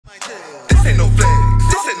This ain't no flex,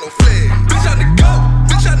 this ain't no flex. Bitch on the go,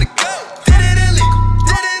 bitch on the go. Did it illegal,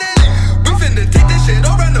 did it illegal. We finna take this shit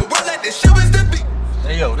around the world like this shit was the beat.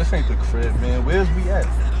 Hey yo, this ain't the crib, man. Where's we at?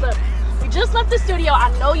 Look, we just left the studio.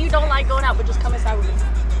 I know you don't like going out, but just come inside with me.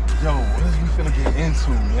 Yo, what is we finna get into,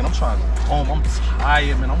 man? I'm trying to go home. I'm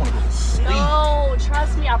tired, man. I wanna go to sleep. No,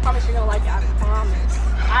 trust me. I promise you're gonna like it. I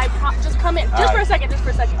promise. Just come in. Just for a second. Just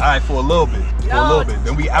for a second. All right, for a little bit. For a little bit.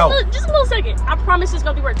 Then we out. Just a little second. I promise it's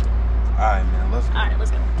gonna be worth it. All right, man. Let's go. All right,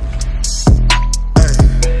 let's go.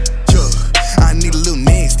 Hey, yo, I need a little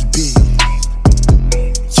nasty bitch.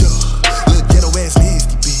 Yo, little ghetto ass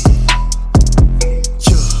nasty bitch.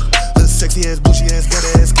 Yo, little sexy ass, bougie ass, butt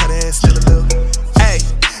ass, cut ass, still a little. Hey,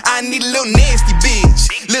 I need a little nasty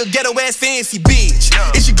bitch. Little ghetto ass fancy bitch.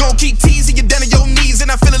 Is you gon' keep teasing you down on your knees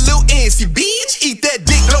and I feel a little antsy, bitch? Eat that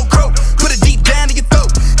dick, don't croak. Put it deep down in your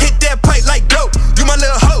throat. Hit that pipe like dope. You my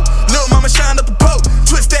little hoe. Little mama shine up a poke.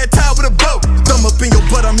 Twist that tie with a boat. Thumb up in your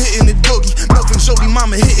butt, I'm hitting the doggy. Melvin Jolie,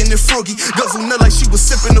 mama hitting the froggy. Guzzle nut like she was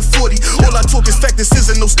sipping the 40. All I talk is fact, this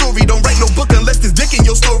isn't no story. Don't write no book unless there's dick in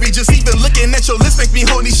your story. Just even looking at your list make me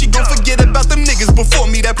horny. She gon' forget about them niggas before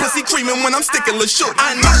me. That pussy creaming when I'm sticking little short.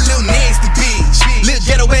 I need a little nasty bitch. Little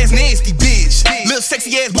ghetto ass nasty bitch. Little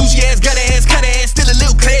sexy ass, bougie ass, gut ass, cut ass, still a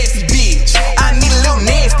little classy bitch. I need a little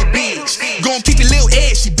nasty bitch. Gon' keep it little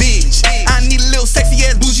ashy bitch. I need a little sexy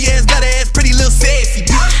ass, bougie ass, gut ass, pretty little sassy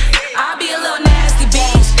bitch. I be a little nasty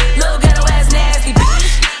bitch, little ghetto ass nasty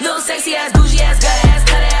bitch, little sexy ass, bougie ass, gut ass,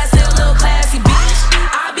 cut ass, still a little classy bitch.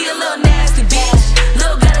 I be a little nasty bitch,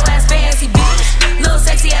 little ghetto ass fancy bitch, little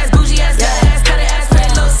sexy ass, bougie ass, gut ass, cut ass, pretty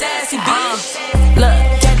little sassy bitch. Look,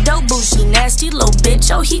 that dope bougie nasty little bitch,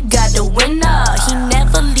 oh he got the winner. He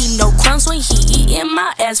never leave no crumbs when he eating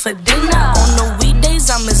my ass for dinner. On the weekdays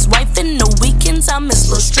I'm his wife, and the weekends I'm his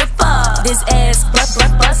little stripper. This ass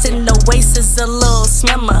bustin', the waist is a little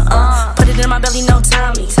slimmer. Put it in my belly, no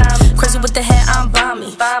Tommy. Crazy with the head, I'm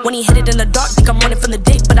balmy. When he hit it in the dark, think I'm running from the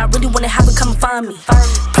dick, but I really wanna have him come and find me.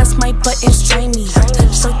 Press my button, strain me.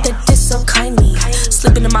 Show that this so kindly.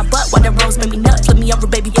 Slipping in my butt while that rose made me nut. Flip me over,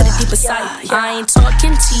 baby, put it deep inside. I ain't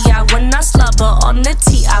talking T.I. when I slobber on the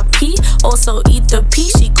T.I.P. Also eat the P,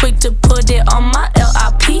 she quick to put it on my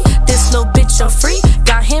L.I.P. This little bitch a free.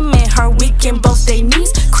 Got him and her weak in both they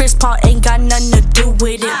knees. Chris Paul ain't got nothing to do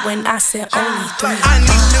with it when I said only 3. I need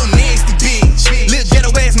a little nasty bitch. Little ghetto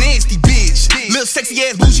ass nasty bitch. Little sexy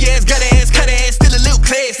ass, bougie ass, gut ass, cut ass, still a little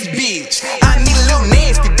classy bitch. I need a little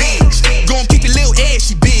nasty bitch. Gon' keep it little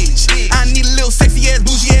ashy bitch. I need a little sexy ass,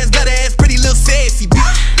 bougie ass, gut ass, pretty little sassy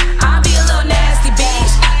bitch. I be a little nasty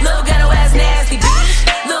bitch, little ghetto ass nasty bitch,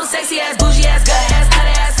 little sexy ass, bougie ass, gut ass, cut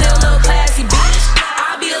ass, still a little classy bitch.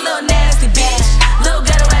 I be a little nasty bitch, little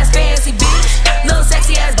ghetto ass fancy bitch, little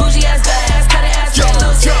sexy ass, bougie ass, gut ass, cut ass, still a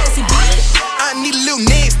little sassy bitch. I need a little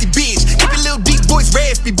nasty bitch. Keep a little deep voice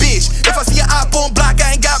raspy bitch. If I see a op on block,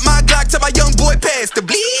 I ain't got my Glock. Tell my young boy pass the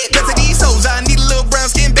bleed. Got to these hoes, I need a little brown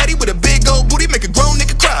skin Betty with a big old booty, make a grown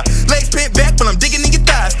nigga cry. Legs bent back when I'm digging in your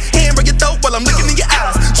thighs. Hand on your throat while I'm looking in your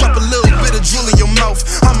eyes. Drop a little bit of jewel in your mouth.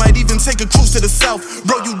 I might even take a cruise to the south.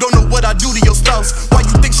 Bro, you don't know what I do to your spouse. Why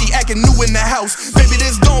you think she acting new in the house? Baby,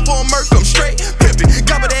 this gon' for a Murkemz, straight pimpin'.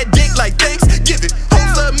 Gobble that dick like Thanksgiving.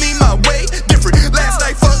 Hoes love me my way, different. Last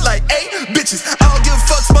night fuck like 8 bitches. I don't give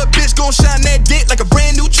fucks, but bitch gon' shine that dick like a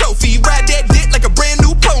brand new trophy. Ride that dick like a brand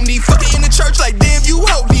new pony. Fuck it in the church like damn you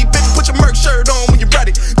holy. Baby, put your Merc shirt on when you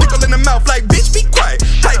ride it. Dick all in the mouth like bitch be quiet.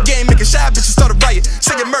 Pipe game make a shy bitches start a riot.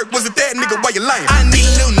 Singing Merc, was it that nigga? Why you lying? I need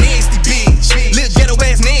a little nasty bitch. Little ghetto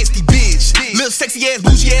ass nasty bitch. Little sexy ass,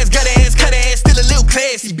 bougie ass, gut ass, cut ass, still a little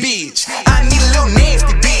classy bitch. I need a little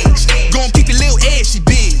nasty bitch. Gon' keep it little ashy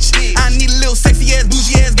bitch. I need a little sexy ass,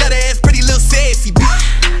 bougie ass, gut ass, pretty little sassy bitch.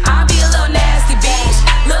 I be a little nasty bitch,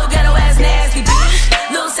 little ghetto ass nasty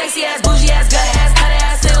bitch, little sexy ass, bougie ass, gut ass, cut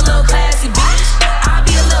ass, still a little classy bitch. I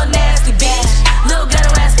be a little nasty bitch, little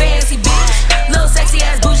ghetto ass fancy bitch, little sexy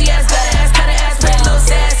ass, bougie ass, gut ass, cut ass, pretty little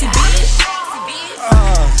sassy bitch.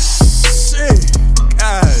 Oh shit,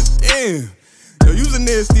 god damn. Yo, you's a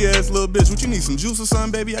nasty ass little bitch. What you need, some juice or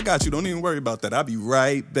something, baby? I got you, don't even worry about that. I'll be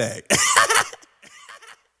right back.